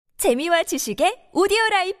재미와 지식의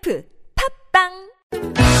오디오라이프 팝빵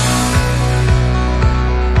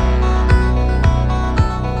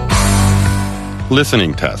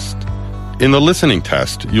Listening test. In the listening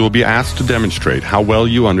test, you will be asked to demonstrate how well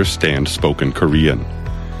you understand spoken Korean.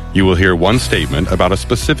 You will hear one statement about a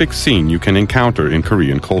specific scene you can encounter in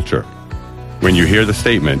Korean culture. When you hear the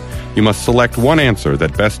statement, you must select one answer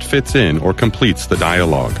that best fits in or completes the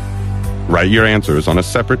dialogue. Write your answers on a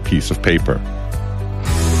separate piece of paper.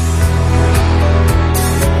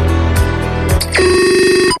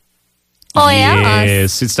 Oh, yeah.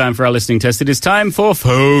 Yes, it's time for our listening test. It is time for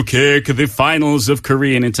TOKIK, the finals of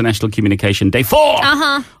Korean International Communication, day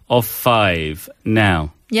 4 of 5.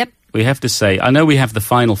 Now, Yep. we have to say, I know we have the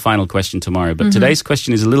final question tomorrow, but today's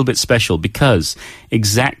question is a little bit special because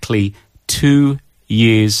exactly 2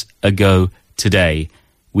 years ago today,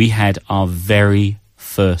 we had our very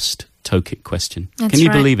first TOKIK question. That's Can you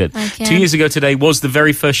right. believe it? I can. 2 years ago today was the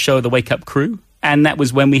very first show of the Wake Up Crew. And that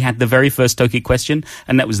was when we had the very first TOKIK question.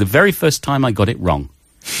 And that was the very first time I got it wrong.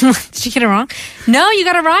 Did you get it wrong? No, you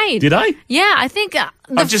got it right. Did I? Yeah, I think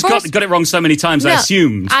I've just got it wrong so many times, I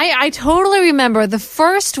assumed. I totally remember the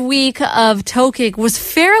first week of TOKIK was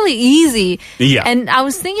fairly easy. Yeah. And I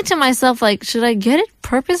was thinking to myself, like, should I get it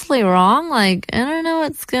purposely wrong? Like, I don't know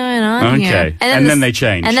what's going on here. Okay. And then they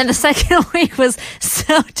changed. And then the second week was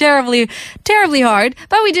so terribly hard.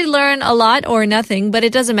 But we did learn a lot or nothing, but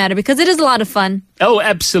it doesn't matter because it is a lot of fun. Oh,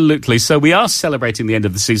 absolutely. So we are celebrating the end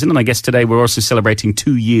of the season. And I guess today we're also celebrating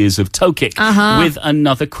 2 years of TOKIK with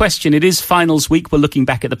another question. It is finals week. We're looking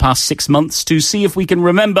back at the past 6 months to see if we can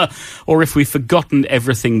remember or if we've forgotten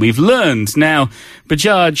everything we've learned. Now,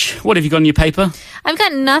 Bajaj, what have you got on your paper? I've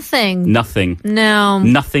got nothing. Nothing. No.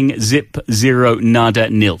 Nothing, zip, zero, nada,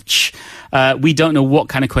 nilch. We don't know what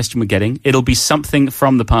kind of question we're getting. It'll be something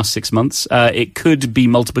from the past 6 months. It could be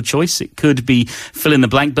multiple choice. It could be fill in the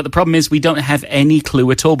blank. But the problem is we don't have any clue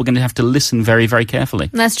at all. We're going to have to listen very, very carefully.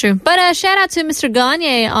 That's true. But shout out to Mr.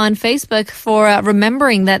 Gagne on Facebook for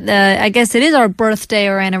remembering that I guess it is our birthday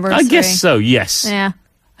or anniversary. I guess so, yes. Yeah.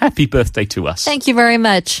 Happy birthday to us. Thank you very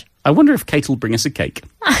much. I wonder if Kate will bring us a cake.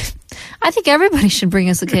 I think everybody should bring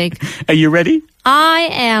us a cake. Are you ready? I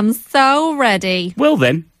am so ready. Well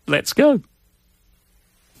then, let's go.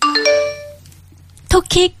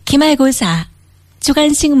 토킥 기말고사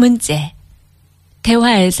주관식 문제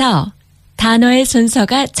대화에서 단어의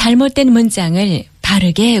순서가 잘못된 문장을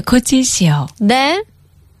바르게 고치시오. 네?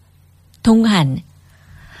 동한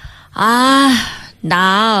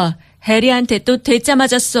나 해리한테 또 대짜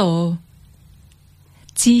맞았어.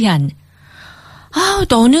 지현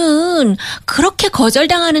너는 그렇게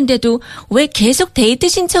거절당하는데도 왜 계속 데이트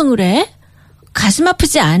신청을 해? 가슴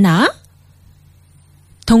아프지 않아?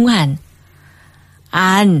 동한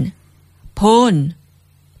안, 본,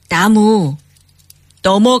 나무,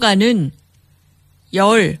 넘어가는,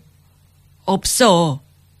 열, 없어,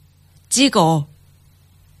 찍어.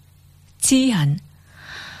 지현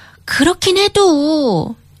그렇긴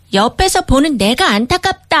해도 옆에서 보는 내가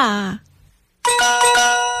안타깝다.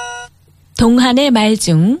 동한의 말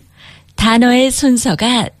중 단어의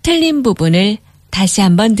순서가 틀린 부분을 다시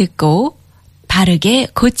한번 듣고 바르게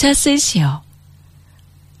고쳐 쓰시오.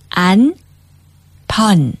 안,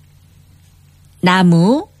 번,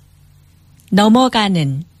 나무,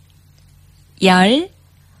 넘어가는, 열,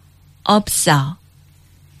 없어,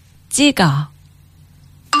 찍어.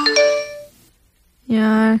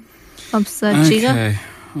 열, 없어, 찍어. Okay.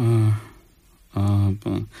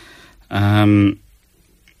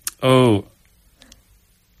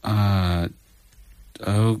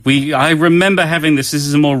 I remember having this. This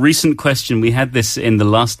is a more recent question. We had this in the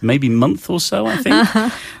last maybe month or so, I think.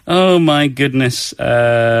 Oh my goodness.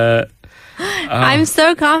 I'm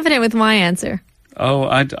so confident with my answer. Oh,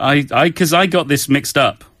 because I got this mixed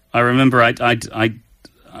up. I remember I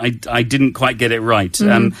didn't quite get it right.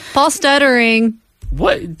 Paul stuttering.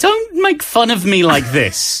 What? Don't make fun of me like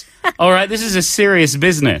this. All right, this is a serious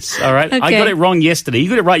business. All right, I Okay. got it wrong yesterday. You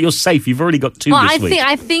got it right. You're safe. You've already got 2 Well, this week.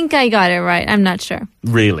 I think I got it right. I'm not sure.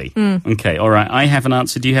 Really? Okay. All right. I have an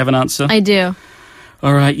answer. Do you have an answer? I do.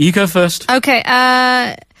 All right. You go first. Okay.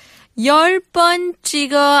 10번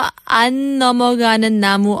찍어 안 넘어가는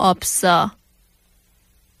나무 없어.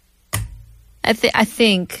 I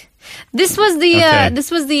think this was the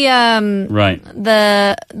Right.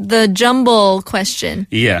 the jumble question.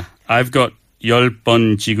 Yeah. I've got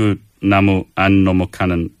 10번 지구 나무 안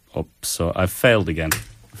넘어가는 없어. I've failed again.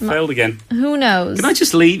 Failed again. Who knows? Can I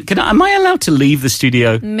just leave? Am I allowed to leave the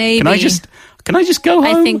studio? Maybe. Can I just go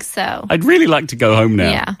home? I think so. I'd really like to go home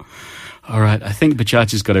now. Yeah. All right. I think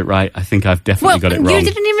Bajaj has got it right. I think I've definitely got it wrong. You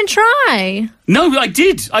didn't even try. No, I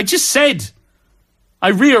did. I just said. I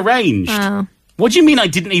rearranged. Oh. What do you mean I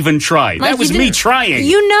didn't even try? Like that was you me didn't- trying.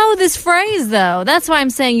 You know this phrase, though. That's why I'm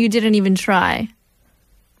saying you didn't even try.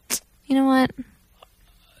 You know what?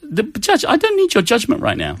 Judge, I don't need your judgment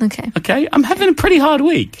right now. Okay. Okay? I'm having a pretty hard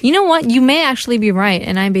week. You know what? You may actually be right,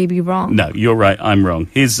 and I may be wrong. No, you're right. I'm wrong.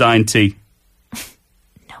 Here's Zion T.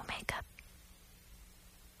 No makeup.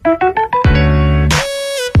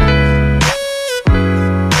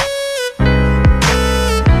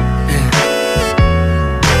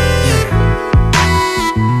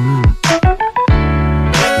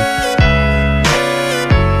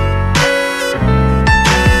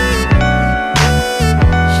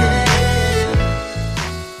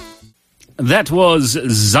 That was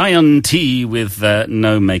Zion T with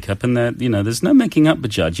no makeup. And, there's no making up, but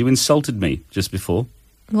Judge. You insulted me just before.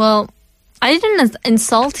 Well, I didn't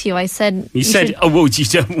insult you. I said... You said, should-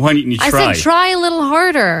 why didn't you try? I said try a little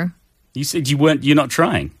harder. You said you're not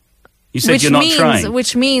trying. You said you're not trying.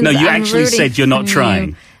 Which means No, you I'm actually rooting said you're not for trying.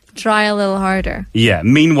 you. Try a little harder. Yeah.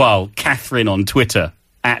 Meanwhile, Catherine on Twitter,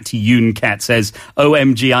 @Yooncat, says,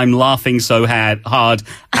 OMG, I'm laughing so hard.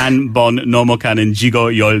 안 번 넘어가는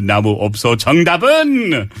지고 열 나무 없어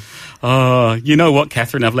정답은. You know what,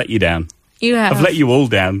 Catherine? I've let you down. You have. I've let you all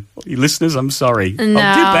down. You listeners, I'm sorry. No.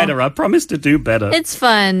 I'll do better. I promise to do better. It's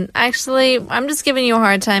fun. Actually, I'm just giving you a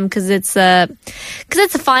hard time because it's a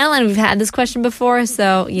final and we've had this question before.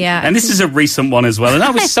 So yeah. And this is a recent one as well. And I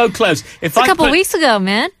was so close. It's a couple weeks ago,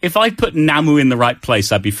 man. If I put Namu in the right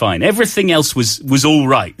place, I'd be fine. Everything else was all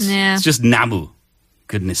right. Yeah. It's just Namu.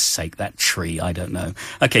 Goodness sake, that tree. I don't know.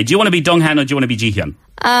 Okay, do you want to be Donghan or do you want to be Jihyun?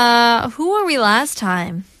 Who were we last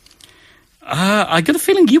time? I got a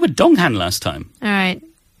feeling you were Donghan last time. All right.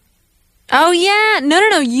 Oh yeah,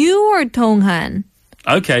 no. You were Donghan.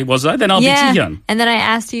 Okay, was I? Then I'll be Jihyun. And then I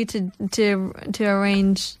asked you to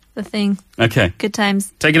arrange the thing. Okay, Good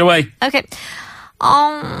times. take it away. Okay.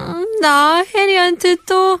 나 혜리한테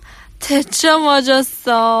또 대처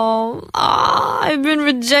맞았어. I've been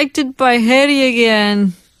rejected by 혜리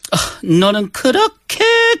again. 너는 그렇게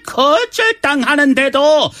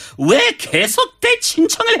거절당하는데도 왜 계속 내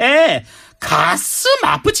친청을 해? 가슴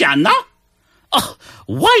아프지 않나?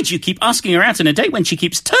 Why do you keep asking her out on a date when she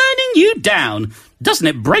keeps turning you down? Doesn't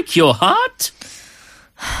it break your heart?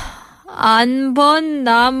 안 번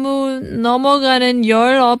나무 넘어가는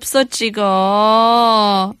열 없어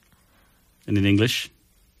찍어. And in English?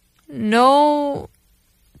 No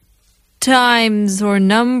times or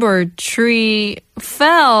number tree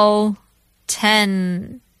fell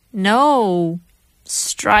 10. No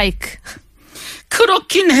strike.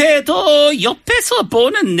 그렇긴 해도 옆에서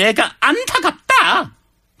보는 내가 안타깝다.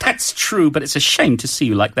 That's true, but it's a shame to see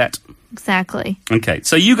you like that. Exactly. Okay,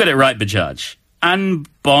 so you got it right, Bajaj. 한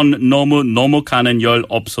번 너무 넘어가는 열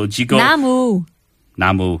없어지고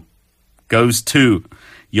나무 goes to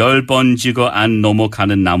열 번 지고 안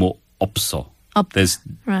넘어가는 나무 없어.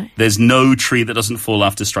 There's no tree that doesn't fall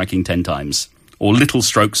after striking 10 times. Or little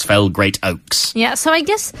strokes fell great oaks. Yeah, so I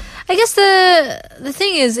guess the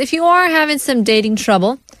thing is, if you are having some dating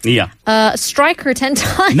trouble, strike her 10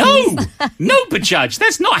 times. No, Bajaj,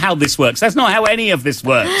 that's not how this works. That's not how any of this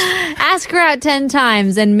works. Ask her out 10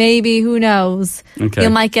 times, and maybe, who knows, Okay. you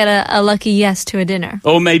might get a lucky yes to a dinner.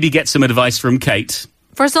 Or maybe get some advice from Kate.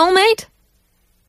 For soulmate?